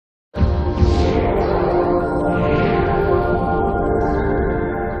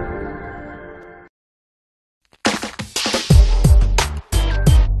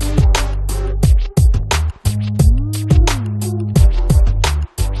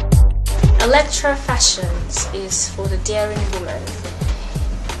Ilektra Fashions is for the daring woman.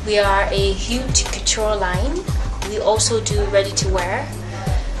 We are a Haute Couture line. We also do ready-to-wear,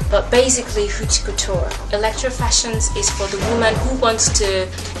 but basically Haute Couture. Ilektra Fashions is for the woman who wants to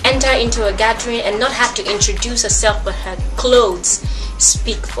enter into a gathering and not have to introduce herself, but her clothes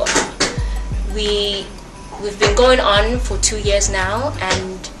speak for her. We've been going on for 2 years now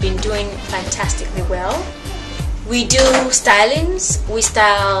and been doing fantastically well. We do stylings, we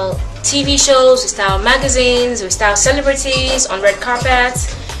style TV shows, we style magazines, we style celebrities on red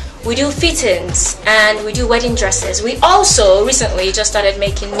carpets, we do fittings, and we do wedding dresses. We also recently just started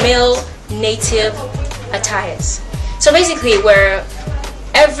making male native attires. So basically we're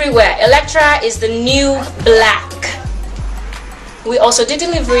everywhere. Ilektra is the new black. We also do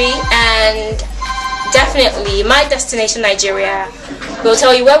delivery, and definitely My Destination Nigeria will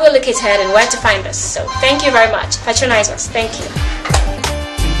tell you where we're located and where to find us. So thank you very much. Patronize us. Thank you.